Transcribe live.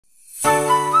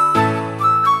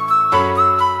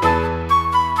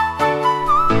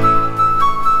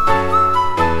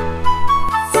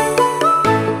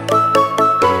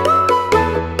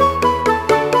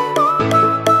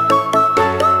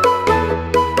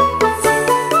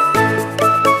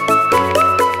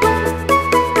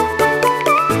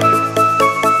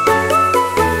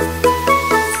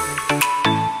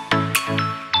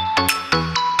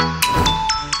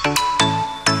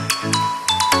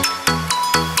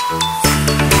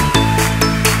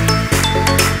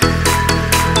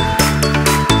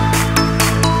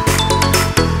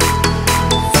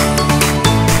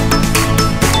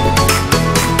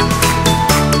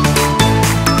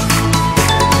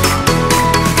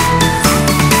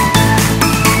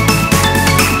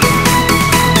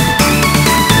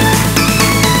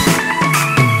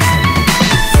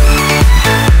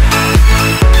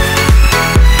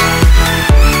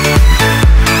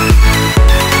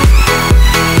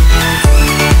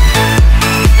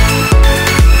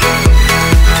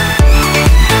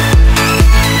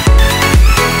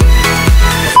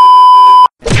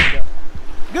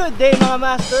Good day mga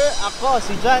master! Ako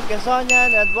si John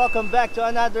Quezonian and welcome back to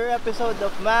another episode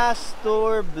of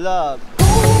MasTourVlog.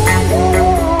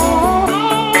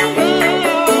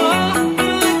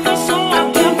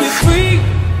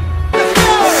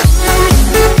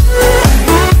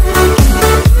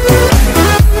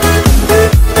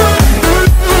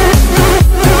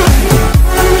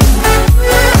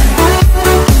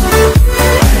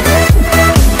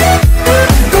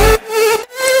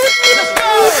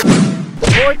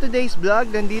 Today's vlog,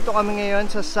 nandito kami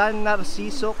ngayon sa San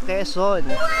Narciso, Quezon.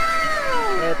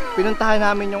 At pinuntahan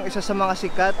namin yung isa sa mga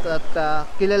sikat at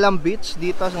kilalang beach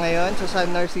dito ngayon sa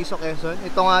San Narciso, Quezon.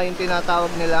 Ito nga yung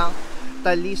tinatawag nilang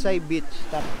Talisay Beach.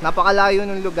 Napakalayo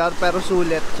ng lugar pero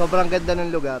sulit. Sobrang ganda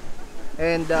ng lugar.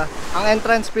 And ang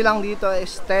entrance fee lang dito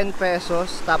is 10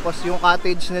 pesos. Tapos yung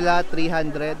cottage nila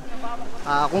 300.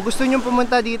 Kung gusto nyo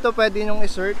pumunta dito, pwede nyo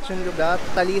i-search yung lugar.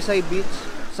 Talisay Beach,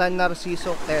 San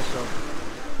Narciso, Quezon.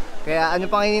 Kaya ano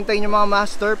pang hinihintay nyo mga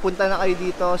master, punta na kayo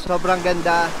dito. Sobrang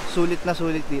ganda, sulit na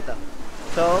sulit dito.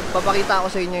 So, papakita ko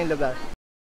sa inyo yung lugar.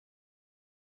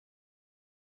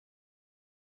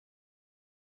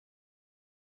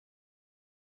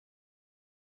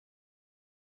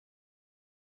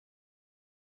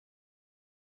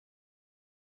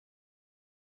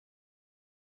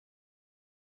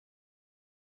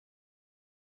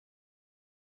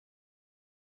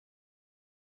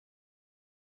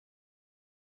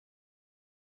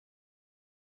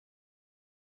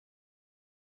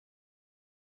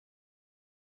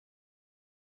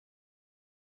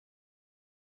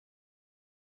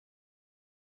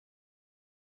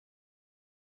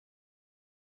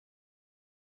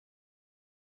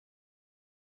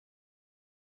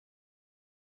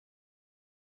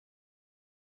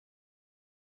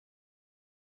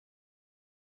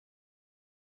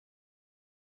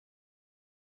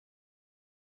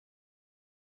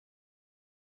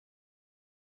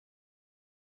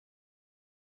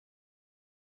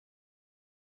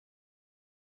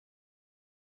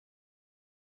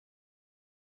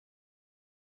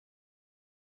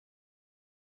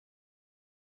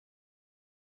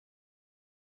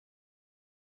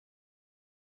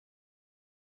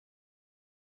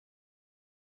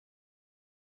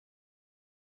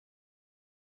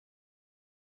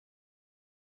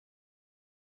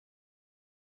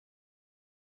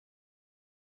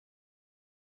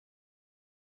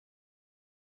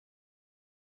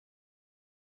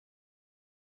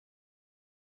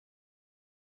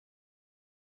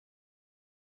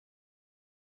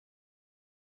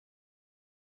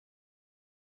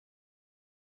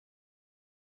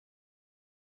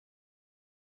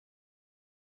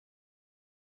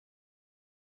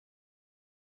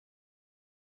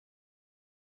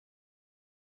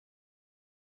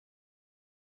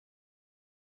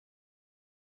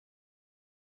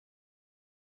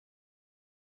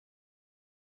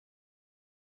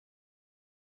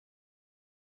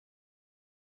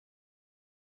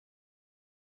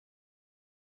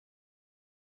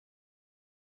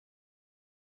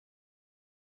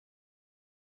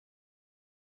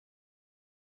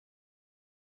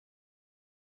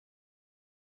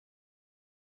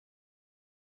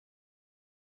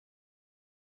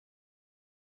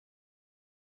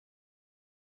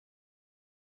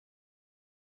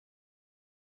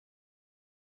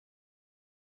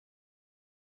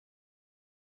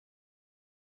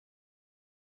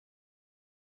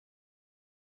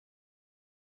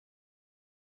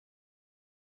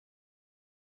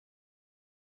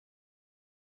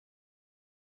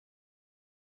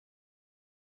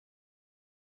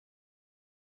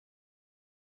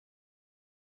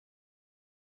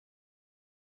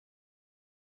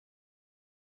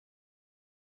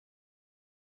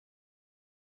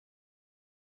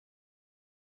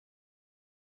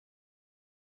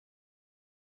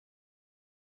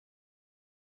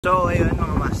 So ayun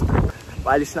mga master,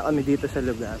 paalis na kami dito sa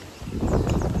lugar.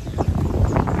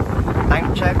 Time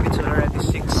check, it's already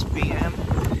 6 PM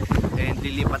and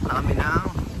lilipat na kami ng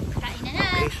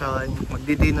location.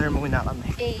 Magdi-dinner muna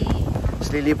kami. Tapos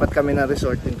lilipat kami ng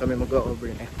resort, din kami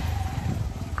mag-overnight.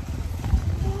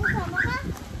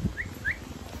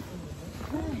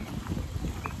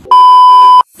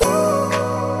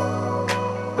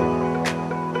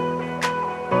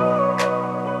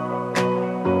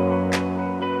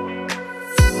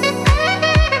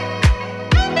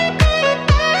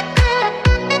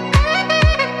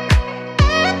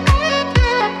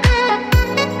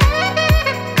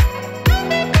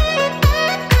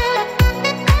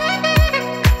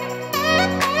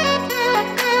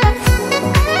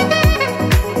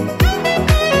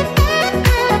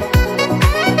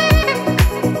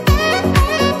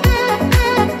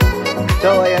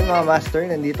 mga master,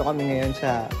 nandito kami ngayon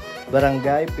sa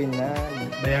Barangay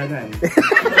Bayanan.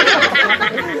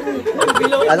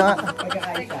 Ano nga?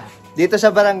 Dito sa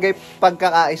Barangay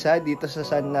Pagkakaisa, dito sa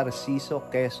San Narciso,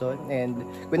 Quezon. And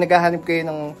kung naghahanap kayo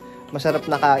ng masarap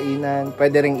na kainan,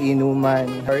 pwede ring inuman.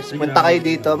 First, punta kayo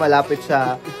dito, malapit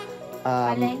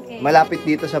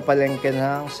dito sa palengke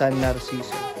ng San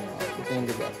Narciso. Ito yung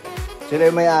lugar. Sila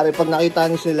yung may-ari. Pag nakita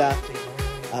niyo sila,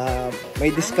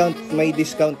 may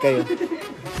discount kayo.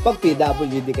 Pag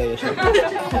PWD kayo siya.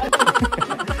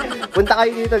 Punta kayo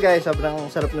dito guys, sobrang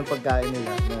sarap ng pagkain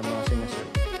nila ng mga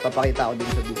sinaserve. Papakita ko din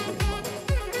sa video yung mga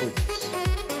foods.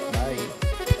 Bye!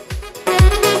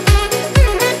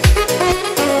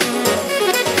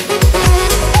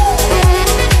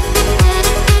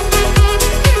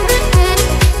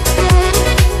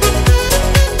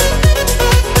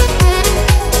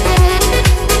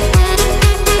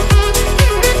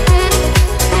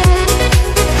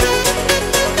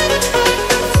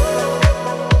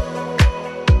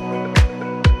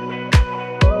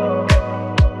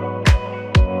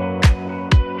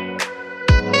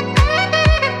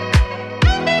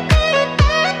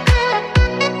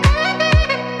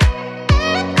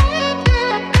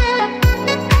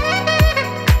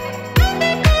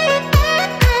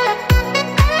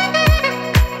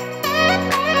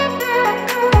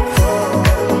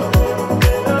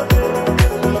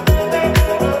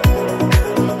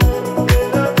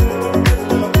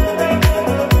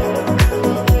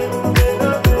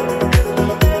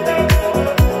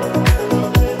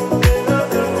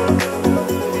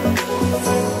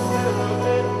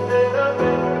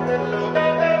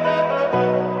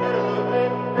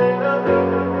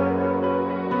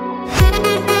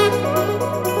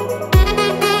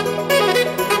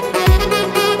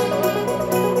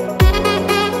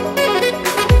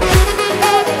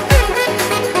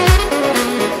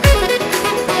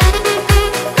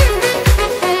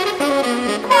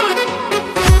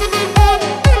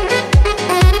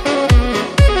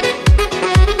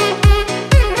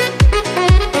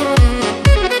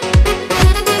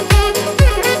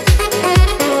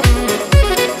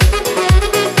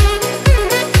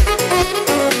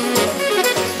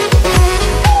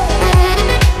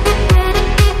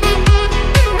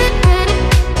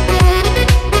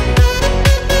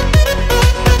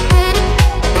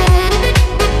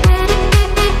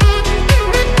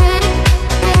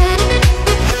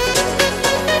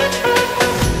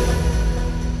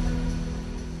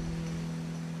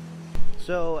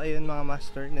 So, ayun mga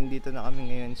master, nandito na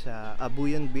kami ngayon sa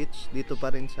Abuyan Beach, dito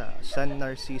pa rin sa San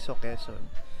Narciso, Quezon.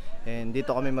 And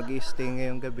dito kami mag-i-stay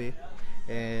ngayong gabi.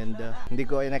 And hindi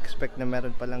ko in-expect na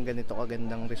meron palang ganito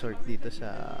kagandang resort dito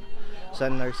sa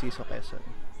San Narciso, Quezon.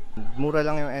 Mura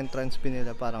lang yung entrance fee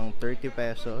nila, parang 30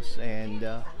 pesos. And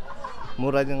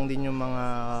mura lang din yung mga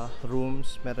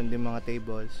rooms, meron din mga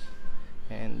tables.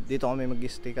 And dito kami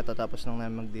mag-stay katatapos lang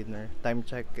namin mag-dinner. Time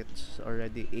check, it's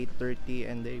already 8:30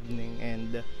 in the evening.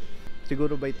 And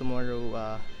siguro by tomorrow,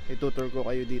 itutur ko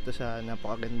kayo dito sa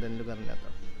napakagandang lugar na to.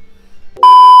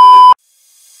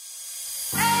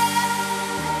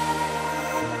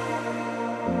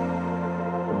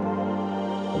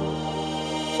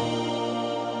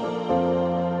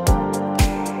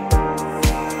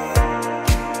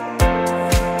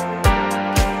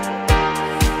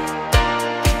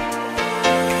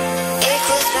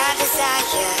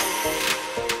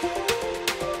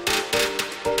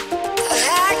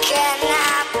 How can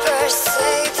I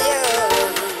persuade you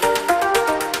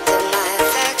that my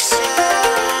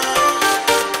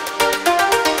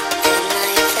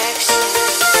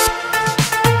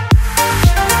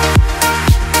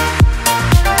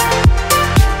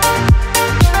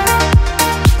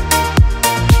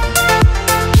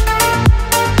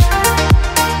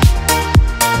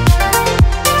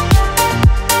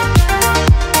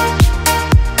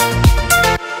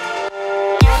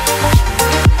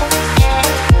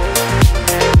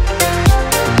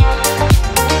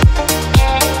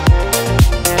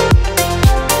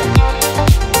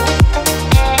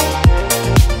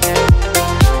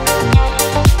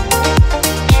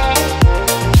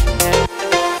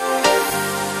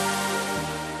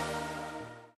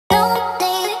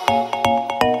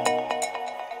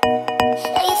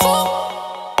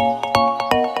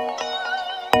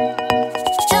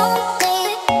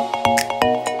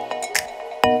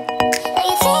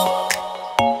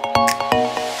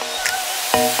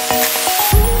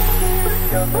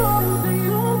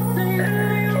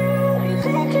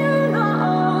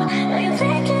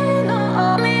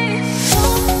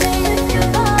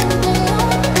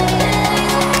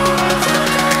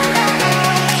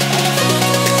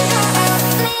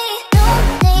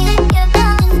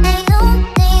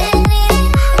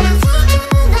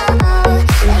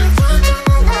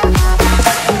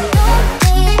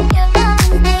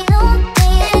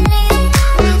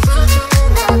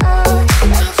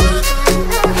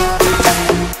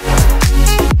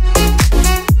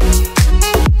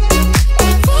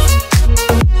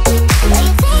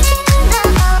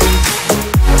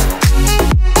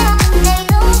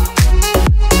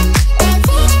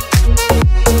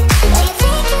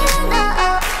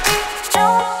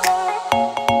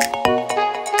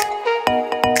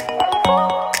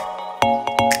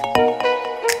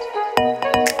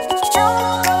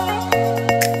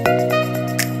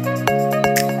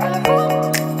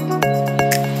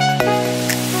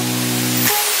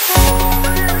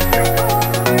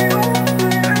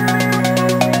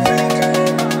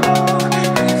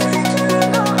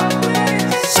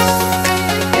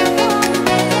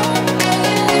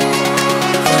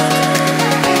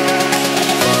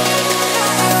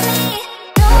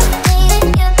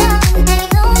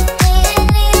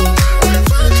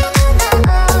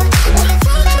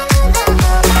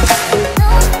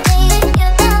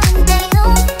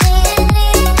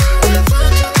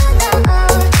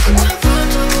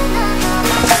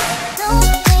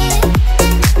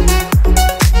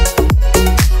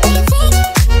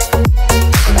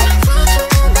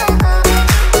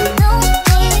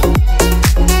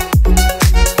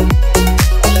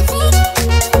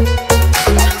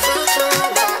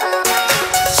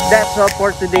that's all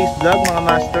for today's vlog mga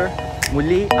master.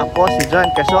 Muli, ako si John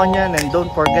Casonian, and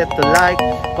don't forget to like,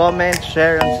 comment,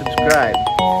 share, and subscribe.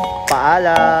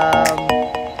 Paalam!